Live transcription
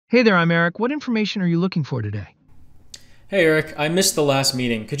Hey there, I'm Eric. What information are you looking for today? Hey Eric, I missed the last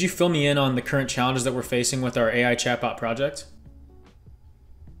meeting. Could you fill me in on the current challenges that we're facing with our AI chatbot project?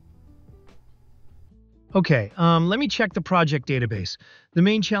 Okay, let me check the project database. The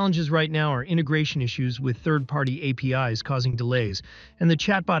main challenges right now are integration issues with third-party APIs causing delays, and the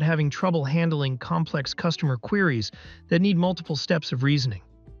chatbot having trouble handling complex customer queries that need multiple steps of reasoning.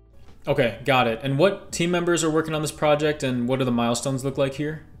 Okay, got it. And what team members are working on this project and what do the milestones look like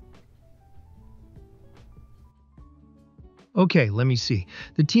here? Okay, let me see.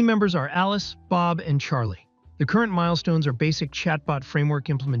 The team members are Alice, Bob, and Charlie. The current milestones are basic chatbot framework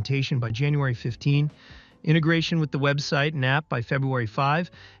implementation by January 15, integration with the website and app by February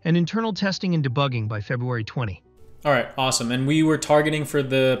 5, and internal testing and debugging by February 20. All right, awesome. And we were targeting for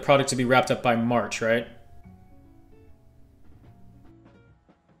the product to be wrapped up by March, right?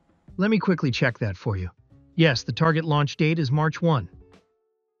 Let me quickly check that for you. Yes, the target launch date is March 1.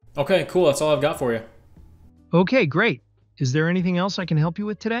 Okay, cool. That's all I've got for you. Okay, great. Is there anything else I can help you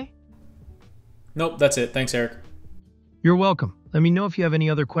with today? Nope, that's it. Thanks, Eric. You're welcome. Let me know if you have any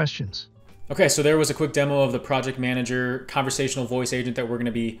other questions. Okay, so there was a quick demo of the project manager conversational voice agent that we're going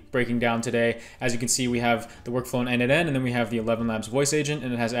to be breaking down today. As you can see, we have the workflow in n8n, and then we have the ElevenLabs voice agent,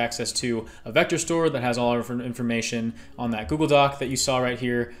 and it has access to a vector store that has all our information on that Google Doc that you saw right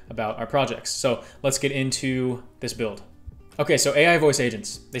here about our projects. So let's get into this build. Okay, so AI voice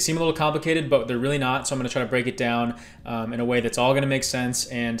agents. They seem a little complicated, but they're really not. So I'm going to try to break it down in a way that's all going to make sense,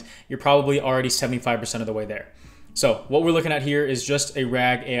 and you're probably already 75% of the way there. So what we're looking at here is just a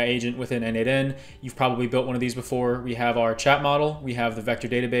RAG AI agent within n8n. You've probably built one of these before. We have our chat model, we have the vector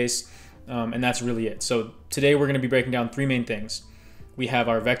database, and that's really it. So today we're going to be breaking down three main things. We have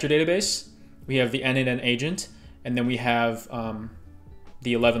our vector database, we have the n8n agent, and then we have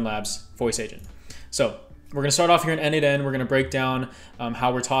the ElevenLabs voice agent. So we're going to start off here in n8n. We're going to break down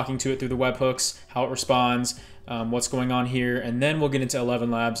how we're talking to it through the webhooks, how it responds, what's going on here, and then we'll get into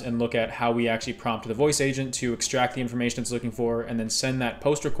ElevenLabs and look at how we actually prompt the voice agent to extract the information it's looking for and then send that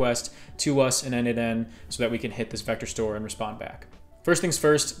post request to us in n8n so that we can hit this vector store and respond back. First things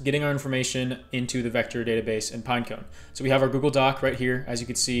first, getting our information into the vector database in Pinecone. So we have our Google Doc right here. As you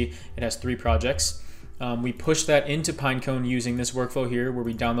can see, it has 3 projects. We push that into Pinecone using this workflow here where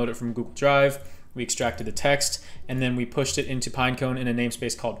we download it from Google Drive, we extracted the text, and then we pushed it into Pinecone in a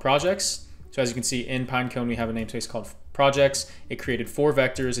namespace called projects. So as you can see in Pinecone, we have a namespace called projects. It created 4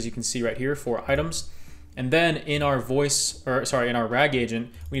 vectors, as you can see right here, 4 items. And then in our in our RAG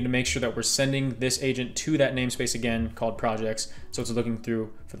agent, we need to make sure that we're sending this agent to that namespace again called projects, so it's looking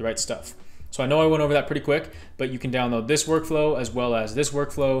through for the right stuff. So I know I went over that pretty quick, but you can download this workflow as well as this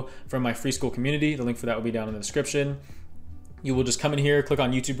workflow from my free Skool community. The link for that will be down in the description. You will just come in here, click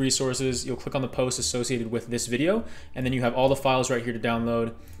on YouTube resources, you'll click on the post associated with this video, and then you have all the files right here to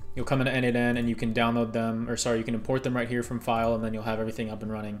download. You'll come into n8n and you can download them, you can import them right here from file, and then you'll have everything up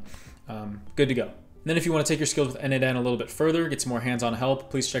and running. Good to go. And then if you want to take your skills with n8n a little bit further, get some more hands-on help,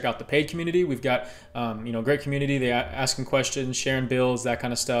 please check out the paid community. We've got great community. They asking questions, sharing builds, that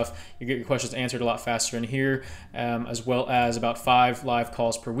kind of stuff. You get your questions answered a lot faster in here, as well as about 5 live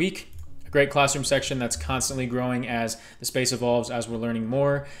calls per week. Great classroom section that's constantly growing as the space evolves, as we're learning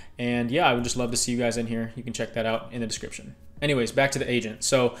more. And yeah, I would just love to see you guys in here. You can check that out in the description. Anyways, back to the agent.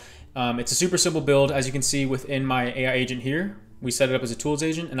 So it's a super simple build. As you can see within my AI agent here, we set it up as a tools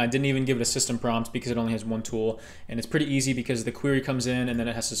agent, and I didn't even give it a system prompt because it only has one tool. And it's pretty easy because the query comes in and then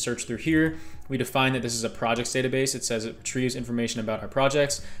it has to search through here. We define that this is a projects database. It says it retrieves information about our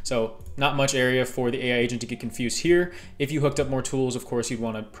projects. So not much area for the AI agent to get confused here. If you hooked up more tools, of course, you'd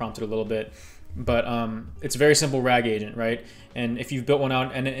want to prompt it a little bit. But it's a very simple RAG agent, right? And if you've built one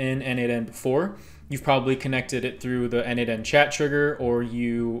out in n8n before, you've probably connected it through the n8n chat trigger, or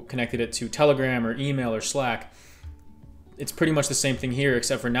you connected it to Telegram or email or Slack. It's pretty much the same thing here,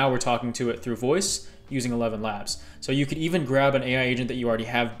 except for now we're talking to it through voice using ElevenLabs. So you could even grab an AI agent that you already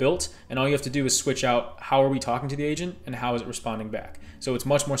have built, and all you have to do is switch out how are we talking to the agent and how is it responding back. So it's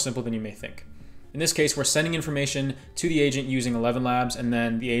much more simple than you may think. In this case, we're sending information to the agent using ElevenLabs, and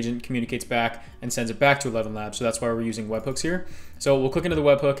then the agent communicates back and sends it back to ElevenLabs. So that's why we're using webhooks here. So we'll click into the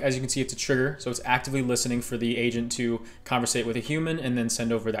webhook. As you can see, it's a trigger. So it's actively listening for the agent to conversate with a human and then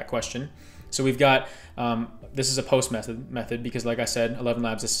send over that question. So we've got, this is a post method because like I said,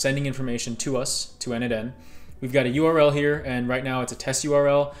 ElevenLabs is sending information to us, to n8n. We've got a URL here, and right now it's a test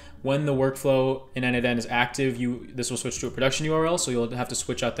URL. When the workflow in n8n is active, this will switch to a production URL, so you'll have to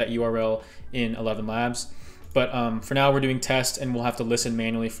switch out that URL in ElevenLabs. But for now, we're doing test, and we'll have to listen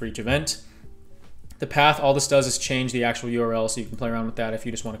manually for each event. The path, all this does is change the actual URL, so you can play around with that if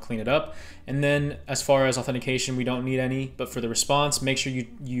you just want to clean it up. And then as far as authentication, we don't need any, but for the response, make sure you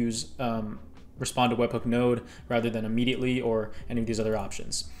use respond to webhook node rather than immediately or any of these other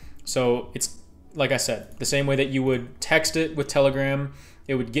options. So it's, like I said, the same way that you would text it with Telegram.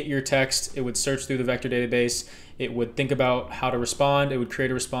 It would get your text, it would search through the vector database, it would think about how to respond, it would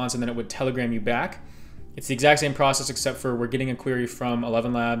create a response, and then it would telegram you back. It's the exact same process, except for we're getting a query from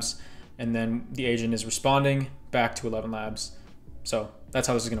ElevenLabs, and then the agent is responding back to ElevenLabs. So that's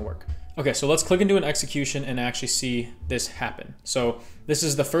how this is going to work. Okay, so let's click into an execution and actually see this happen. So this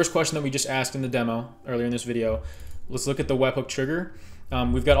is the first question that we just asked in the demo earlier in this video. Let's look at the webhook trigger.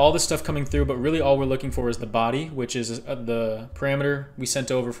 We've got all this stuff coming through, but really all we're looking for is the body, which is the parameter we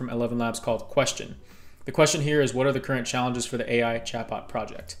sent over from ElevenLabs called question. The question here is, what are the current challenges for the AI chatbot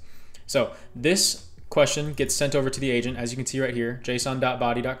project? So this question gets sent over to the agent, as you can see right here,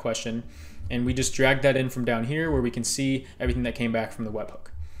 json.body.question, and we just drag that in from down here where we can see everything that came back from the webhook.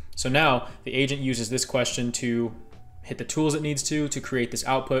 So now the agent uses this question to hit the tools it needs to create this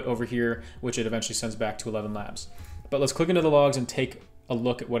output over here, which it eventually sends back to ElevenLabs. But let's click into the logs and take a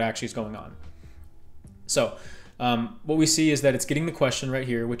look at what actually is going on. So what we see is that it's getting the question right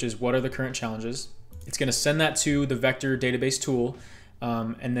here, which is what are the current challenges? It's going to send that to the vector database tool,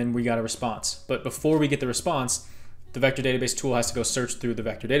 and then we got a response. But before we get the response, the vector database tool has to go search through the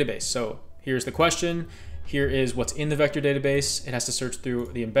vector database. So here's the question. Here is what's in the vector database. It has to search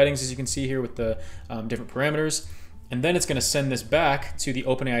through the embeddings, as you can see here, with the different parameters. And then it's going to send this back to the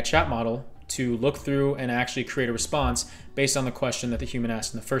OpenAI chat model to look through and actually create a response based on the question that the human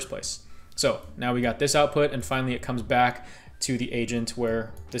asked in the first place. So now we got this output, and finally it comes back to the agent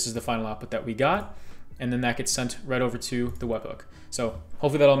where this is the final output that we got. And then that gets sent right over to the webhook. So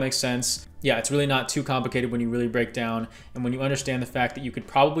hopefully that all makes sense. Yeah, it's really not too complicated when you really break down and when you understand the fact that you could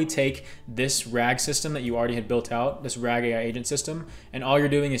probably take this RAG system that you already had built out, this RAG AI agent system, and all you're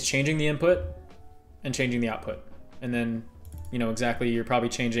doing is changing the input and changing the output. And then, you know, exactly, you're probably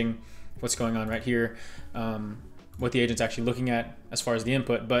changing what's going on right here, what the agent's actually looking at as far as the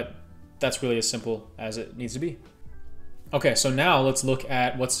input, but that's really as simple as it needs to be. Okay, so now let's look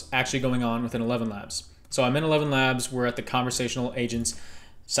at what's actually going on within ElevenLabs. So I'm in ElevenLabs, we're at the conversational agents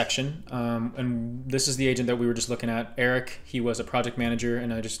section, and this is the agent that we were just looking at, Eric. He was a project manager,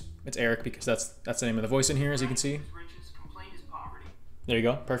 and it's Eric because that's the name of the voice in here, as you can see. There you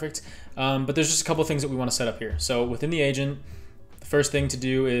go, perfect. But there's just a couple of things that we want to set up here. So within the agent, the first thing to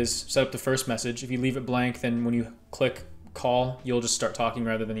do is set up the first message. If you leave it blank, then when you click call, you'll just start talking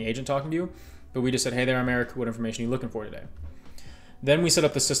rather than the agent talking to you. But we just said, hey there, I'm Eric, what information are you looking for today? Then we set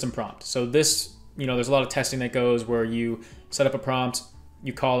up the system prompt. So this, you know, there's a lot of testing that goes where you set up a prompt,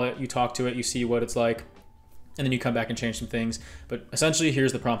 you call it, you talk to it, you see what it's like, and then you come back and change some things. But essentially,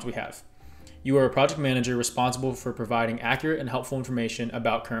 here's the prompt we have. You are a project manager responsible for providing accurate and helpful information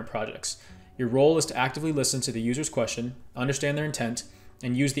about current projects. Your role is to actively listen to the user's question, understand their intent,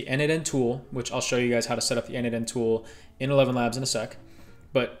 and use the n8n tool, which I'll show you guys how to set up the n8n tool in ElevenLabs in a sec.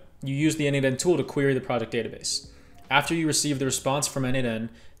 But you use the n8n tool to query the project database. After you receive the response from n8n,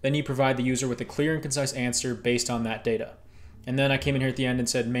 then you provide the user with a clear and concise answer based on that data. And then I came in here at the end and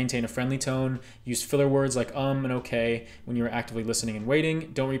said, maintain a friendly tone, use filler words like and okay when you are actively listening and waiting.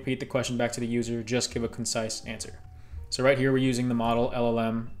 Don't repeat the question back to the user, just give a concise answer. So right here, we're using the model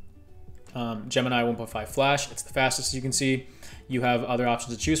LLM Gemini 1.5 Flash. It's the fastest, as you can see. You have other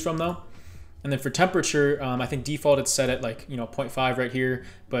options to choose from though. And then for temperature, I think default it's set at like, 0.5 right here,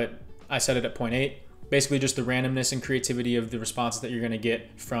 but I set it at 0.8. Basically just the randomness and creativity of the responses that you're gonna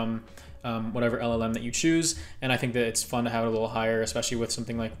get from whatever LLM that you choose. And I think that it's fun to have it a little higher, especially with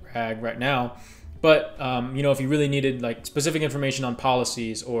something like RAG right now. But if you really needed like specific information on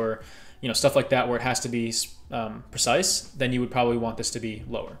policies or stuff like that where it has to be precise, then you would probably want this to be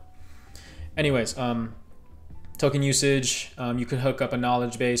lower. Anyways, token usage, you could hook up a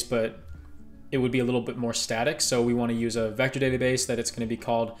knowledge base, but it would be a little bit more static. So we want to use a vector database that it's going to be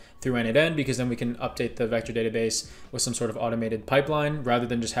called through n8n, because then we can update the vector database with some sort of automated pipeline rather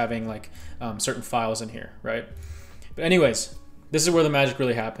than just having like certain files in here, right? But anyways, this is where the magic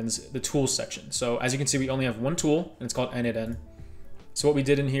really happens, the tools section. So as you can see, we only have one tool and it's called n8n. So what we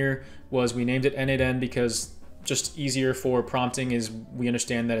did in here was we named it n8n because just easier for prompting is we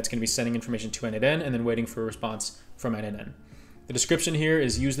understand that it's going to be sending information to n8n and then waiting for a response from n8n. The description here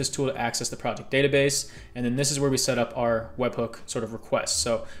is use this tool to access the project database. And then this is where we set up our webhook sort of request.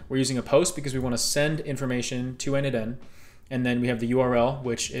 So we're using a post because we want to send information to n8n. And then we have the URL,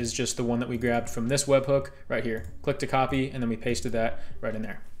 which is just the one that we grabbed from this webhook right here. Click to copy, and then we pasted that right in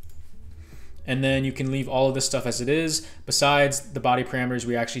there. And then you can leave all of this stuff as it is. Besides the body parameters,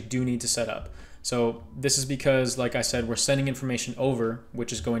 we actually do need to set up. So this is because, like I said, we're sending information over,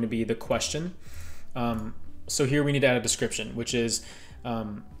 which is going to be the question. So here we need to add a description, which is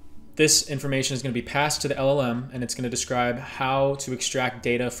this information is going to be passed to the LLM, and it's going to describe how to extract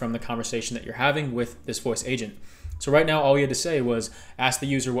data from the conversation that you're having with this voice agent. So right now, all we had to say was ask the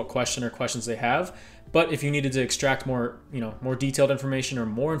user what question or questions they have. But if you needed to extract more, more detailed information or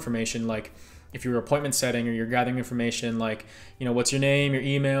more information, like if you're appointment setting or you're gathering information, like, what's your name, your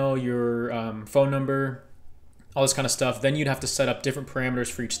email, your phone number, all this kind of stuff, then you'd have to set up different parameters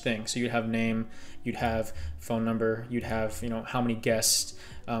for each thing. So you'd have name, you'd have phone number, you'd have, how many guests,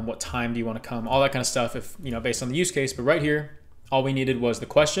 what time do you want to come, all that kind of stuff, if, based on the use case. But right here, all we needed was the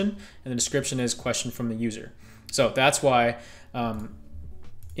question, and the description is question from the user. So that's why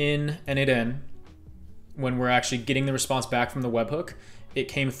in n8n, when we're actually getting the response back from the webhook, it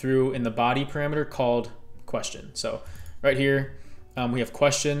came through in the body parameter called question. So right here, we have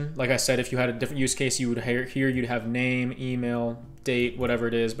question. Like I said, if you had a different use case, you would here you'd have name, email, date, whatever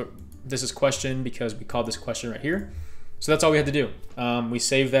it is, but this is question because we called this question right here. So that's all we had to do. We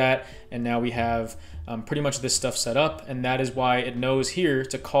saved that, and now we have pretty much this stuff set up, and that is why it knows here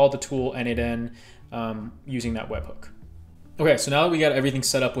to call the tool n8n using that webhook. Okay, so now that we got everything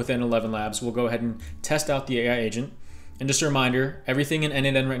set up within ElevenLabs, we'll go ahead and test out the AI agent. And just a reminder, everything in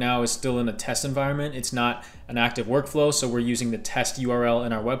n8n right now is still in a test environment. It's not an active workflow, so we're using the test URL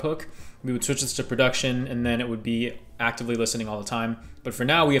in our webhook. We would switch this to production, and then it would be actively listening all the time. But for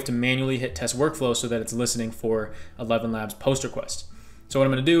now, we have to manually hit test workflow so that it's listening for ElevenLabs post request. So what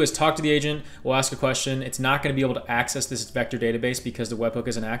I'm going to do is talk to the agent. We'll ask a question. It's not going to be able to access this vector database because the webhook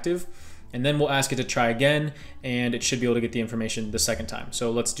isn't active. And then we'll ask it to try again, and it should be able to get the information the second time. So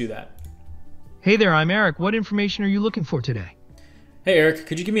let's do that. Hey there, I'm Eric. What information are you looking for today? Hey Eric,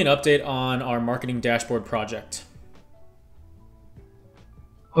 could you give me an update on our marketing dashboard project?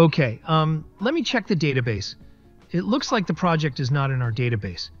 Okay, let me check the database. It looks like the project is not in our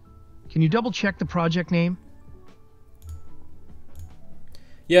database. Can you double check the project name?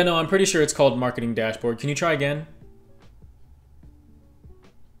 Yeah, no, I'm pretty sure it's called marketing dashboard. Can you try again?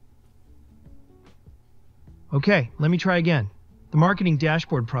 Okay, let me try again. The marketing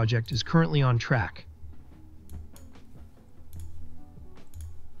dashboard project is currently on track.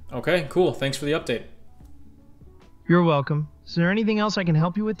 Okay, cool. Thanks for the update. You're welcome. Is there anything else I can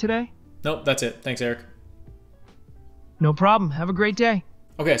help you with today? Nope, that's it. Thanks, Eric. No problem. Have a great day.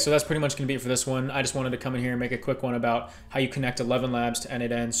 Okay, so that's pretty much going to be it for this one. I just wanted to come in here and make a quick one about how you connect ElevenLabs to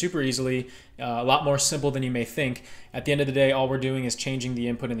n8n super easily, a lot more simple than you may think. At the end of the day, all we're doing is changing the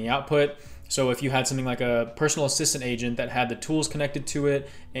input and the output. So if you had something like a personal assistant agent that had the tools connected to it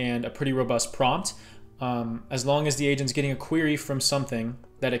and a pretty robust prompt, as long as the agent's getting a query from something,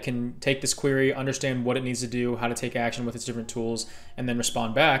 that it can take this query, understand what it needs to do, how to take action with its different tools, and then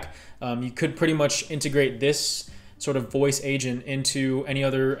respond back, you could pretty much integrate this sort of voice agent into any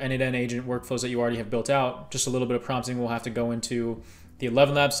other n8n agent workflows that you already have built out. Just a little bit of prompting will have to go into the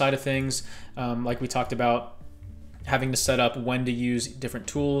ElevenLabs side of things, like we talked about, having to set up when to use different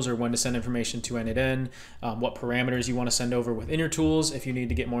tools or when to send information to n8n, what parameters you want to send over within your tools if you need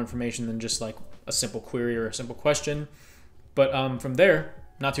to get more information than just like a simple query or a simple question. But from there,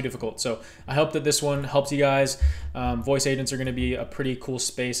 not too difficult. So I hope that this one helps you guys. Voice agents are going to be a pretty cool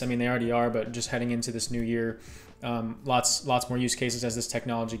space. I mean, they already are, but just heading into this new year, lots more use cases as this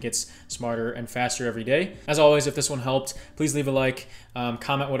technology gets smarter and faster every day. As always, if this one helped, please leave a like,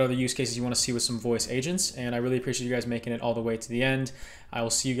 comment what other use cases you want to see with some voice agents, and I really appreciate you guys making it all the way to the end. I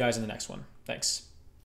will see you guys in the next one. Thanks.